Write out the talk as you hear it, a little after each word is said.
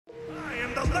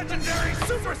the legendary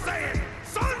Super Saiyan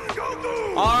Son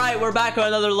Goku! Alright, we're back on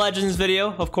another Legends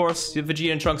video. Of course, the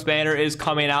Vegeta and Trunks banner is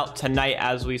coming out tonight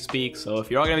as we speak. So if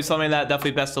you're all going to be summoning that,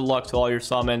 definitely best of luck to all your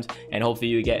summons. And hopefully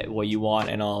you get what you want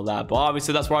and all of that. But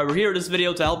obviously, that's why we're here in this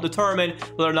video, to help determine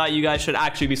whether or not you guys should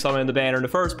actually be summoning the banner in the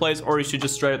first place, or you should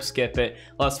just straight up skip it.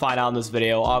 Let's find out in this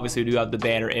video. Obviously, we do have the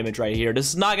banner image right here. This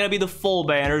is not going to be the full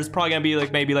banner. It's probably going to be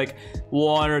like maybe like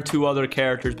one or two other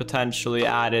characters potentially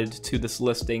added to this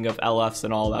listing of LFs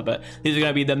and all that. But these are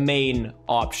going to be the main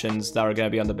options that are going to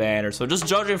be on the banner. So just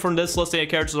judging from this listing of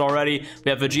characters already, we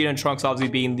have Vegeta and Trunks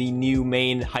obviously being the new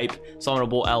main hype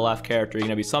summonable LF character you're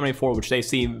going to be summoning for, which they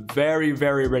seem very,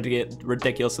 very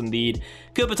ridiculous indeed.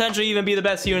 Could potentially even be the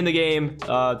best unit in the game,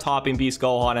 topping Beast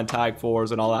Gohan and Tag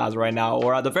Force and all that as right now,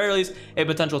 or at the very least a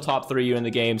potential top 3 unit in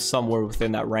the game somewhere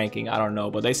within that ranking. I don't know,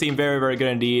 but they seem very, very good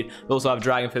indeed. We also have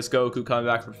Dragon Fist Goku coming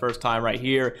back for the first time right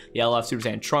here. The LF Super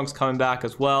Saiyan Trunks coming back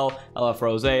as well. LF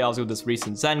Rose, also with this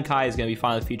recent Zenkai, is going to be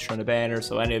finally featured on the banner.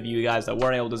 So any of you guys that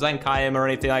weren't able to Zenkai him or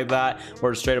anything like that,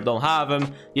 or straight up don't have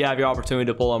him, you have your opportunity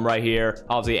to pull him right here.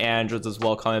 Obviously Androids as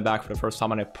well coming back for the first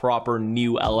time on a proper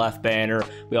new LF banner.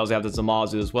 We also have the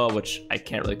Zamasu as well, which I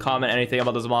can't really comment anything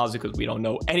about the Zamasu because we don't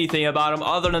know anything about him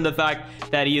other than the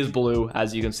fact that he is blue,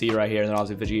 as you can see right here. And then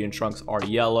obviously Vegeta and Trunks are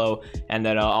yellow. And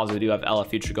then also we do have LF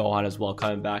Future Gohan as well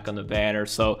coming back on the banner.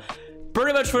 So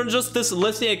pretty much for just this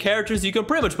listing of characters, you can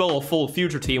pretty much build a full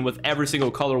future team with every single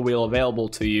color wheel available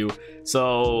to you.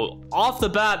 So off the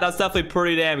bat, that's definitely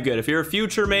pretty damn good. If you're a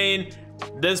future main,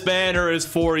 this banner is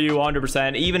for you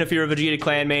 100%. Even if you're a Vegeta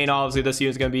Clan main, obviously this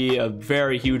unit is going to be a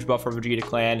very huge buff for Vegeta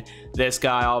Clan. This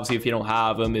guy, obviously, if you don't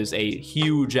have him, is a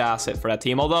huge asset for that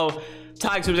team. Although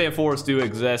Tag Super Saiyan Force do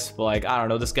exist, but like, I don't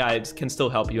know, this guy can still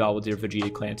help you out with your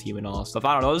Vegeta Clan team and all that stuff.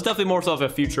 I don't know, it's definitely more so of a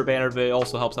future banner, but it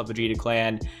also helps out Vegeta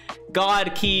Clan.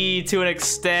 God Key to an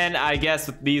extent, I guess,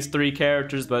 with these 3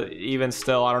 characters, but even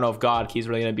still, I don't know if God Key is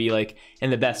really going to be like in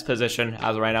the best position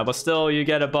as of right now. But still, you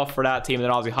get a buff for that team. And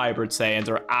then obviously Hybrid Saiyans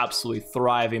are absolutely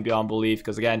thriving beyond belief,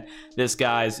 because again, this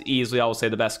guy's easily, I would say,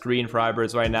 the best green for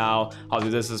hybrids right now.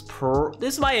 Obviously,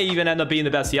 this might even end up being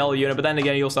the best yellow unit, but then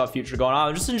again, you also have future going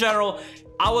on. Just in general,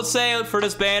 I would say for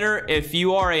this banner, if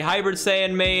you are a Hybrid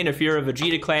Saiyan main, if you're a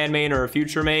Vegeta Clan main or a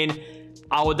future main,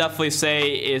 I would definitely say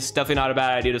it's definitely not a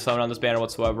bad idea to summon on this banner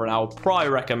whatsoever, and I would probably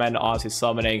recommend honestly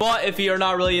summoning. But if you're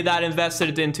not really that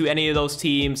invested into any of those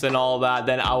teams and all that,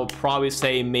 then I would probably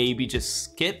say maybe just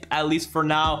skip, at least for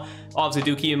now. Obviously,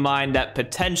 do keep in mind that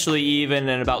potentially even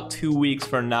in about 2 weeks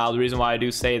from now, the reason why I do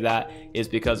say that is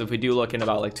because if we do look in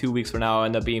about like 2 weeks from now,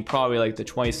 end up being probably like the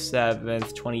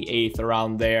 27th, 28th,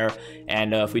 around there.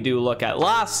 And if we do look at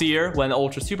last year, when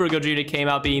Ultra Super Gogeta came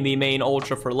out being the main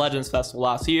Ultra for Legends Festival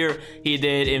last year, he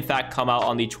did in fact come out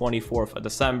on the 24th of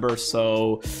December.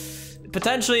 So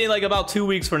potentially in like about 2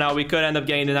 weeks from now, we could end up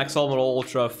getting the next Ultimate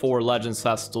Ultra for Legends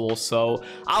Festival. So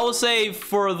I would say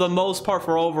for the most part,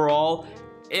 for overall,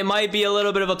 it might be a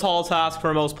little bit of a tall task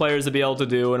for most players to be able to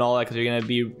do and all that, because you're going to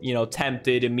be, you know,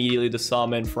 tempted immediately to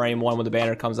summon frame 1 when the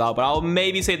banner comes out. But I'll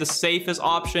maybe say the safest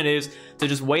option is to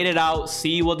just wait it out,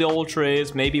 see what the Ultra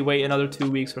is, maybe wait another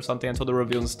 2 weeks or something until the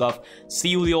reveal and stuff,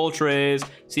 see who the Ultra is,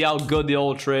 see how good the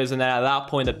Ultra is, and then at that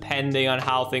point, depending on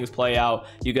how things play out,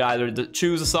 you can either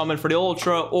choose a summon for the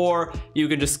Ultra, or you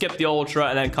can just skip the Ultra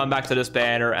and then come back to this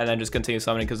banner and then just continue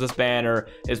summoning, because this banner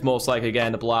is most likely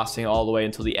again lasting all the way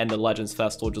until the end of Legends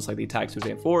Festival, just like the Tag Super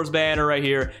Saiyan 4's banner right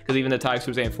here, because even the Tag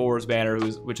Super Saiyan 4's banner,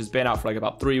 which has been out for like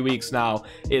about 3 weeks now,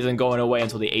 isn't going away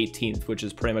until the 18th, which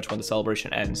is pretty much when the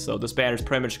celebration ends. So this banner is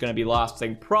pretty much going to be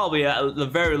lasting probably at the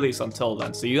very least until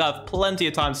then. So you have plenty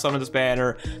of time to summon this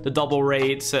banner. The double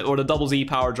rates or the double Z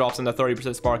power drops and the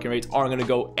 30% sparking rates aren't going to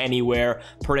go anywhere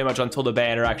pretty much until the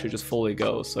banner actually just fully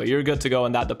goes. So you're good to go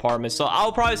in that department. So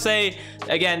I'll probably say,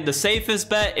 again, the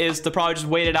safest bet is to probably just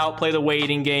wait it out, play the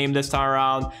waiting game this time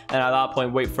around, and at that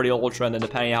point wait for the Ultra, and then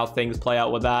depending on how things play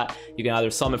out with that, you can either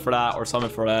summon for that or summon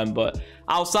for them. But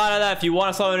outside of that, if you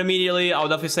want to summon immediately, I would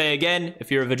definitely say, again,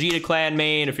 if you're a Vegeta Clan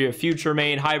main, if you're a future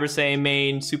main, Hybrid Saiyan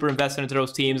main, super invested into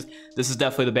those teams, this is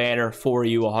definitely the banner for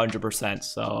you 100%.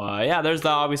 So yeah, there's that.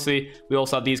 Obviously, we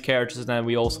also have these characters, and then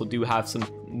we also do have some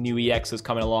new EXs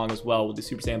coming along as well, with the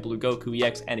Super Saiyan Blue Goku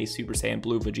EX and a Super Saiyan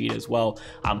Blue Vegeta as well.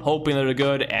 I'm hoping they're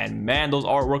good, and man, those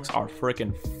artworks are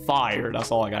freaking fire.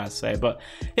 That's all I gotta say. But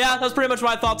yeah, that's pretty much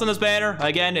my thoughts on this banner.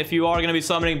 Again, if you are going to be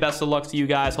summoning, best of luck to you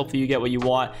guys. Hopefully you get what you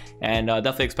want, and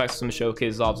definitely expect some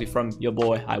showcases, obviously, from your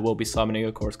boy. I will be summoning,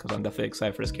 of course, because I'm definitely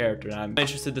excited for this character, and I'm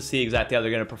interested to see exactly how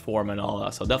they're going to perform and all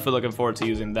that. So definitely looking forward to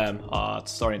using them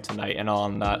starting tonight and all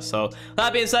that. So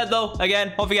that being said, though, again,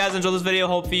 hope you guys enjoyed this video.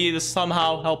 Hopefully this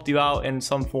somehow helped you out in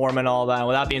some form and all that. And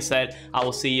with that being said, I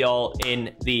will see y'all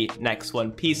in the next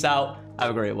one. Peace out.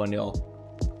 Have a great one, y'all.